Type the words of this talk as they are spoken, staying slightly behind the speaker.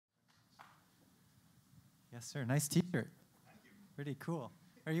Yes, sir. Nice T-shirt. Thank you. Pretty cool.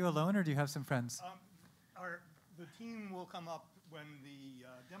 Are you alone, or do you have some friends? The team will come up when the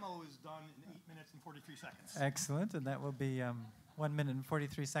demo is done in 8 minutes and 43 seconds. Excellent, and that will be 1 minute and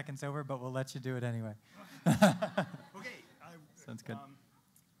 43 seconds over, but we'll let you do it anyway. Okay. Sounds good.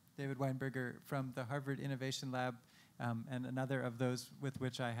 David Weinberger from the Harvard Innovation Lab, and another of those with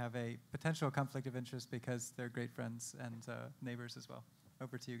which I have a potential conflict of interest because they're great friends and neighbors as well.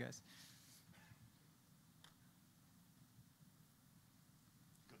 Over to you guys.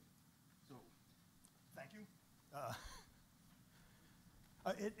 Good. So, thank you.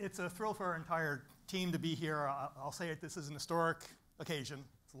 It's a thrill for our entire team to be here. I'll say it, this is an historic occasion.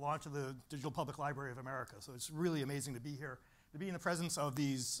 It's the launch of the Digital Public Library of America, so it's really amazing to be here. To be in the presence of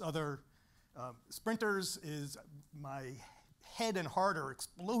these other sprinters is my head and heart are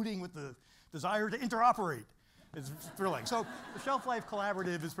exploding with the desire to interoperate. It's thrilling. So the ShelfLife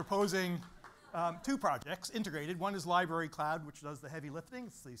Collaborative is proposing 2 projects integrated. One is LibraryCloud, which does the heavy lifting.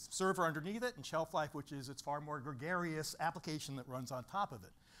 It's the server underneath it, and ShelfLife, which is its far more gregarious application that runs on top of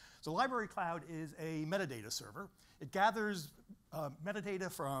it. So LibraryCloud is a metadata server. It gathers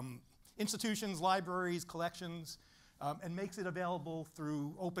metadata from institutions, libraries, collections, and makes it available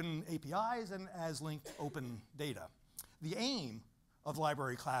through open APIs and as linked open data. The aim of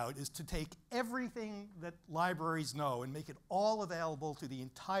LibraryCloud is to take everything that libraries know and make it all available to the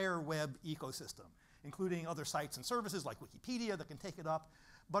entire web ecosystem, including other sites and services like Wikipedia that can take it up,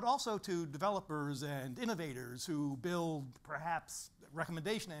 but also to developers and innovators who build perhaps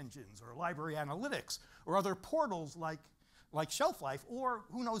recommendation engines or library analytics or other portals like ShelfLife or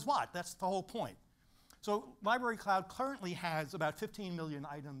who knows what. That's the whole point. So LibraryCloud currently has about 15 million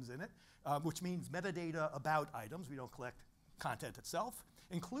items in it, which means metadata about items. We don't collect content itself,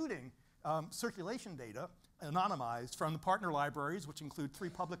 including circulation data anonymized from the partner libraries, which include 3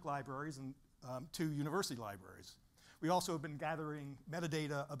 public libraries and 2 university libraries. We also have been gathering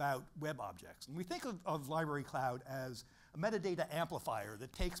metadata about web objects. And we think of LibraryCloud as a metadata amplifier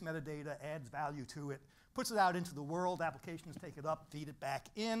that takes metadata, adds value to it, puts it out into the world, applications take it up, feed it back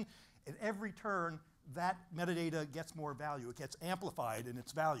in. At every turn, that metadata gets more value. It gets amplified in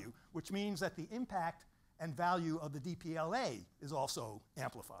its value, which means that the impact and value of the DPLA is also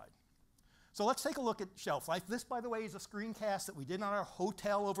amplified. So let's take a look at ShelfLife. This, by the way, is a screencast that we did on our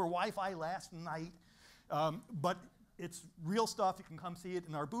hotel over Wi-Fi last night. But it's real stuff. You can come see it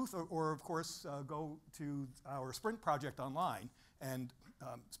in our booth or of course, go to our Sprint project online and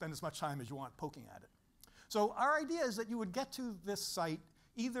spend as much time as you want poking at it. So our idea is that you would get to this site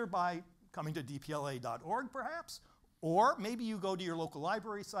either by coming to dpla.org, perhaps, or maybe you go to your local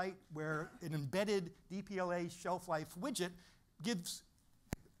library site where an embedded DPLA ShelfLife widget gives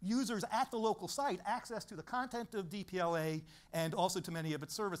users at the local site access to the content of DPLA and also to many of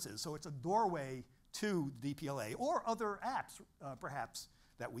its services. So it's a doorway to DPLA or other apps, perhaps,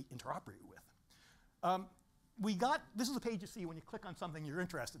 that we interoperate with. This is a page you see when you click on something you're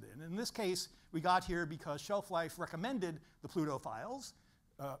interested in. In this case, we got here because ShelfLife recommended the Pluto files,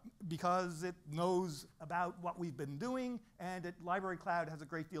 because it knows about what we've been doing, and LibraryCloud has a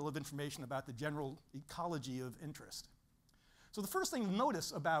great deal of information about the general ecology of interest. So the first thing to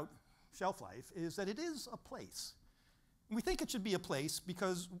notice about ShelfLife is that it is a place. And we think it should be a place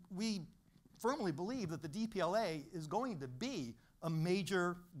because we firmly believe that the DPLA is going to be a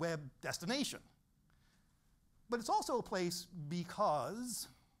major web destination. But it's also a place because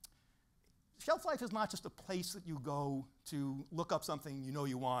ShelfLife is not just a place that you go to look up something you know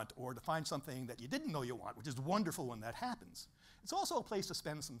you want or to find something that you didn't know you want, which is wonderful when that happens. It's also a place to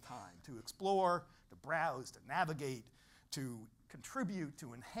spend some time, to explore, to browse, to navigate, to contribute,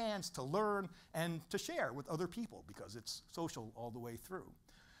 to enhance, to learn, and to share with other people because it's social all the way through.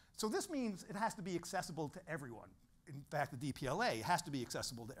 So this means it has to be accessible to everyone. In fact, the DPLA has to be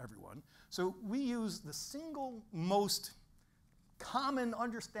accessible to everyone. So we use the single most common,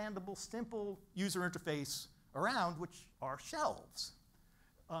 understandable, simple user interface around, which are shelves.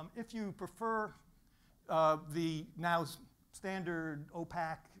 If you prefer the now standard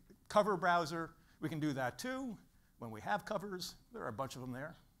opaque cover browser, we can do that too. When we have covers, there are a bunch of them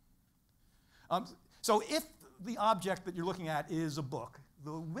there. So if the object that you're looking at is a book,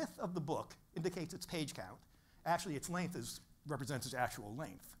 the width of the book indicates its page count. Actually, its length represents its actual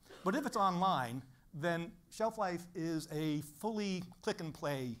length. But if it's online, then ShelfLife is a fully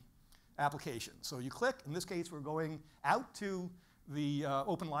click-and-play application. So you click. In this case, we're going out to the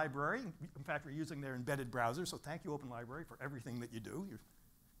Open Library. In fact, we're using their embedded browser, so thank you, Open Library, for everything that you do.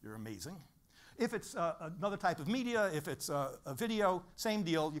 You're amazing. If it's another type of media, if it's a video, same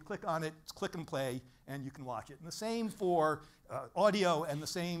deal. You click on it, it's click and play, and you can watch it. And the same for audio, and the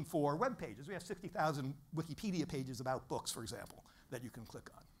same for web pages. We have 60,000 Wikipedia pages about books, for example, that you can click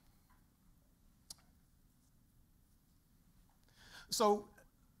on. So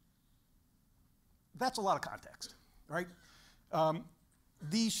that's a lot of context, right?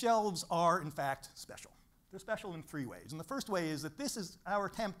 These shelves are, in fact, special. They're special in 3 ways. And the first way is that this is our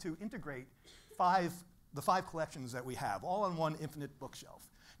attempt to integrate the 5 collections that we have, all on one infinite bookshelf.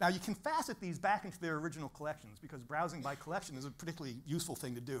 Now, you can facet these back into their original collections, because browsing by collection is a particularly useful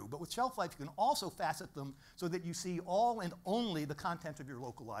thing to do. But with ShelfLife, you can also facet them so that you see all and only the content of your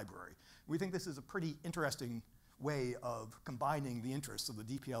local library. We think this is a pretty interesting way of combining the interests of the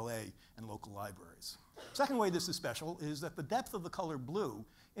DPLA and local libraries. Second way this is special is that the depth of the color blue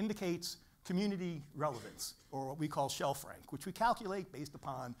indicates community relevance, or what we call shelf rank, which we calculate based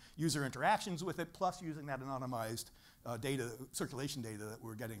upon user interactions with it, plus using that anonymized data, circulation data that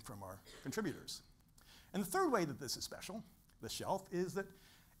we're getting from our contributors. And the third way that this is special, the shelf, is that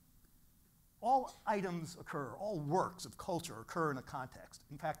all items occur, all works of culture occur in a context.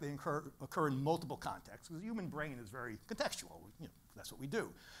 In fact, they occur in multiple contexts, because the human brain is very contextual. That's what we do.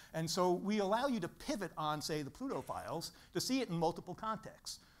 And so we allow you to pivot on, say, the Pluto files to see it in multiple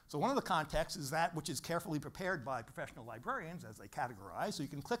contexts. So one of the contexts is that which is carefully prepared by professional librarians as they categorize. So you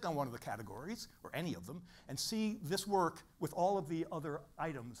can click on one of the categories, or any of them, and see this work with all of the other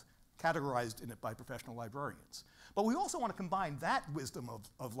items categorized in it by professional librarians. But we also want to combine that wisdom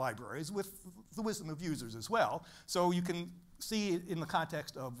of libraries with the wisdom of users as well. So you can see it in the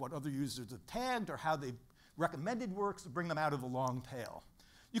context of what other users have tagged, or how they've recommended works to bring them out of the long tail.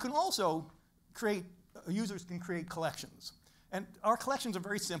 You can also create, users can create collections. And our collections are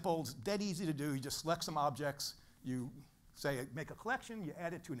very simple. It's dead easy to do. You just select some objects. You say, make a collection. You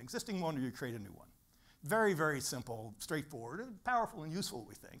add it to an existing one, or you create a new one. Very, very simple, straightforward, powerful and useful,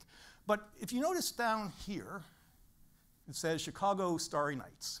 we think. But if you notice down here, it says Chicago Starry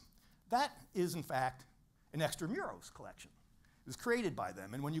Nights. That is, in fact, an Extramuros collection. It was created by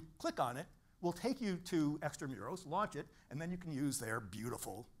them. And when you click on it, we'll take you to Extramuros, launch it, and then you can use their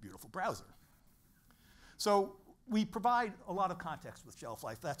beautiful, beautiful browser. So we provide a lot of context with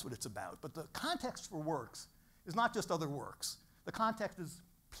ShelfLife. That's what it's about. But the context for works is not just other works. The context is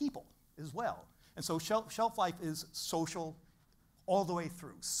people as well. And so ShelfLife is social all the way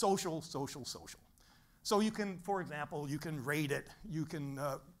through. Social, social, social. So you can, for example, you can rate it. You can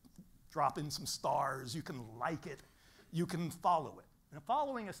drop in some stars. You can like it. You can follow it. And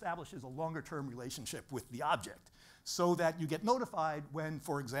following establishes a longer-term relationship with the object, so that you get notified when,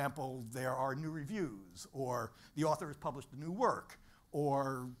 for example, there are new reviews, or the author has published a new work,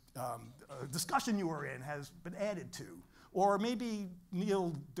 or a discussion you were in has been added to, or maybe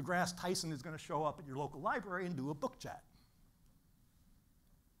Neil deGrasse Tyson is going to show up at your local library and do a book chat.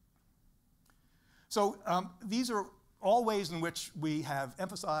 So these are all ways in which we have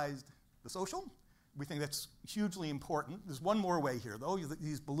emphasized the social. We think that's hugely important. There's one more way here, though.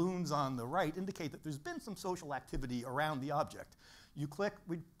 These balloons on the right indicate that there's been some social activity around the object. You click,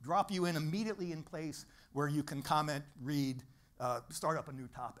 we drop you in immediately in place where you can comment, read, start up a new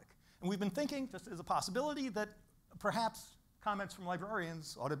topic. And we've been thinking, just as a possibility, that perhaps comments from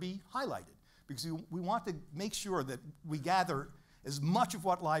librarians ought to be highlighted, because we want to make sure that we gather as much of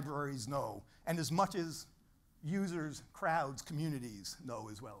what libraries know, and as much as users, crowds, communities know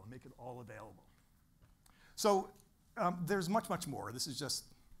as well, and make it all available. So there's much, much more. This is just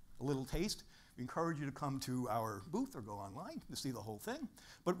a little taste. We encourage you to come to our booth or go online to see the whole thing.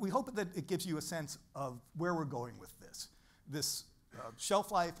 But we hope that it gives you a sense of where we're going with this. This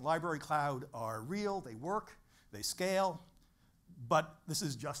ShelfLife, LibraryCloud are real, they work, they scale, but this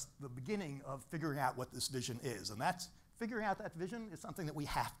is just the beginning of figuring out what this vision is. And that's, figuring out that vision is something that we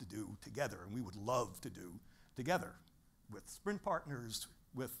have to do together, and we would love to do together with sprint partners,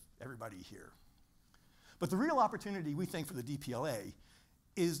 with everybody here. But the real opportunity, we think, for the DPLA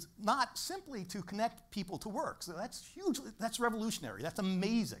is not simply to connect people to work. So that's huge, that's revolutionary, that's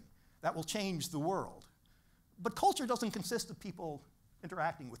amazing. That will change the world. But culture doesn't consist of people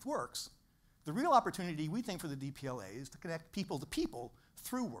interacting with works. The real opportunity, we think, for the DPLA is to connect people to people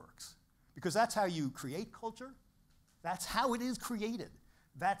through works. Because that's how you create culture. That's how it is created.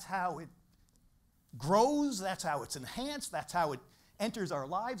 That's how it grows. That's how it's enhanced. That's how it enters our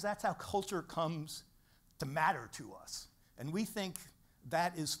lives. That's how culture comes to matter to us. And we think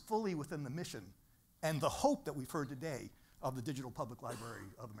that is fully within the mission and the hope that we've heard today of the Digital Public Library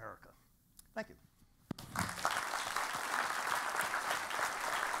of America. Thank you.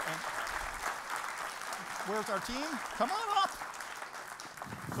 And where's our team? Come on up.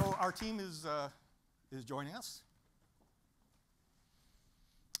 So our team is joining us.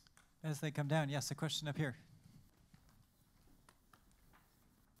 As they come down, yes, a question up here.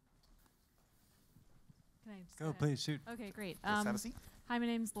 Can I just Go, please, shoot. Okay, great. Let's have a seat. Hi, my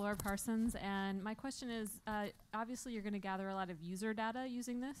name's Laura Parsons, and my question is, obviously you're going to gather a lot of user data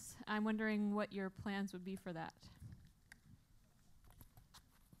using this. I'm wondering what your plans would be for that.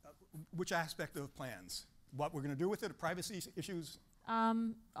 Which aspect of plans? What we're going to do with it, privacy issues?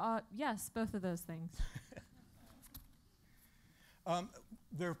 Yes, both of those things.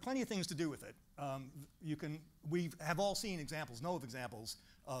 There are plenty of things to do with it. We have all seen examples, know of examples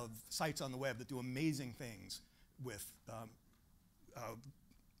of sites on the web that do amazing things with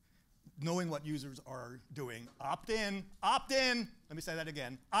knowing what users are doing. Opt-in, opt-in. Let me say that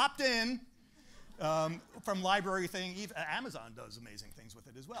again. Opt-in. From library thing, even Amazon does amazing things with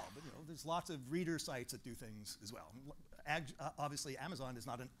it as well. But there's lots of reader sites that do things as well. Obviously, Amazon is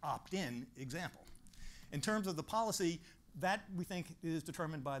not an opt-in example. In terms of the policy, that we think is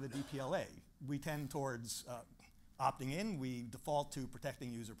determined by the DPLA. We tend towards opting in. We default to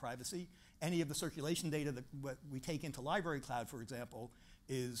protecting user privacy. Any of the circulation data that we take into LibraryCloud, for example,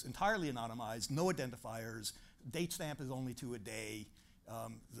 is entirely anonymized, no identifiers. Date stamp is only to a day.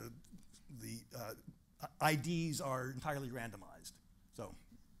 The IDs are entirely randomized.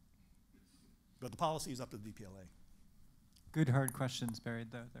 But the policy is up to the DPLA. Good hard questions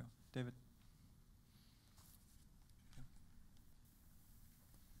buried though. David.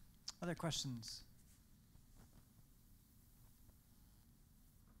 Other questions?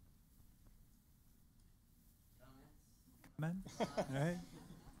 Comment? All right.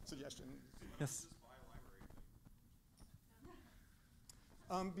 Suggestion? Yes.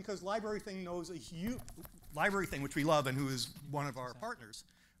 Because LibraryThing knows a huge LibraryThing, which we love and who is one of our partners.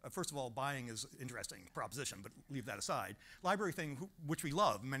 First of all, buying is an interesting proposition, but leave that aside. LibraryThing, which we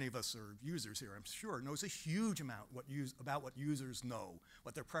love, many of us are users here, I'm sure, knows a huge amount about what users know,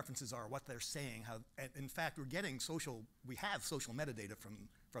 what their preferences are, what they're saying. In fact, we have social metadata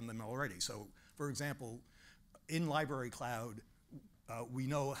from them already. So, for example, in LibraryCloud, we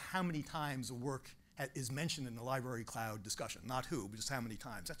know how many times a work is mentioned in the LibraryCloud discussion, not who, but just how many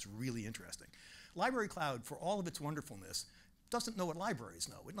times. That's really interesting. LibraryCloud, for all of its wonderfulness, doesn't know what libraries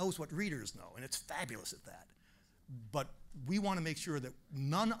know. It knows what readers know, and it's fabulous at that. But we want to make sure that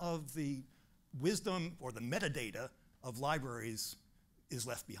none of the wisdom or the metadata of libraries is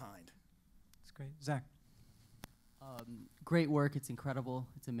left behind. That's great. Zach. Great work. It's incredible.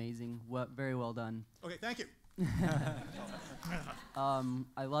 It's amazing. Very well done. Okay, thank you.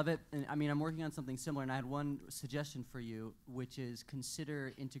 I love it. And I mean, I'm working on something similar, and I had one suggestion for you, which is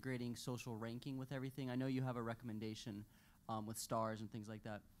consider integrating social ranking with everything. I know you have a recommendation with stars and things like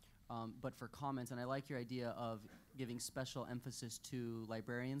that. But for comments, and I like your idea of giving special emphasis to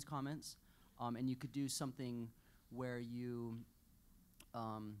librarians' comments, and you could do something where you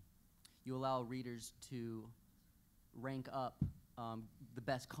allow readers to rank up the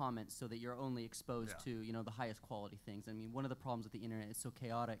best comments so that you're only exposed to the highest quality things. I mean, one of the problems with the internet is so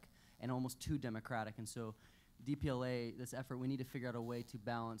chaotic and almost too democratic, and so DPLA, this effort, we need to figure out a way to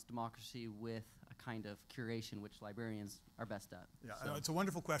balance democracy with a kind of curation, which librarians are best at. Yeah, so. It's a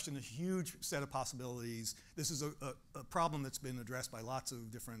wonderful question, a huge set of possibilities. This is a problem that's been addressed by lots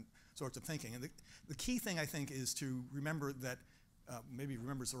of different sorts of thinking. And the key thing, I think, is to remember that, maybe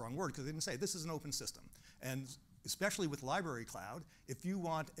remember is the wrong word, because they didn't say this is an open system. And especially with LibraryCloud, if you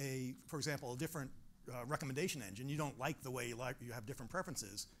want for example, a different recommendation engine, you don't like the way you have different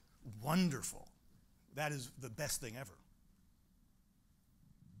preferences, wonderful. That is the best thing ever.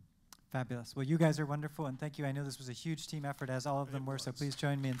 Fabulous. Well, you guys are wonderful, and thank you. I know this was a huge team effort, as all of them were, so please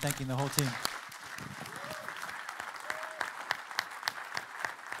join me in thanking the whole team.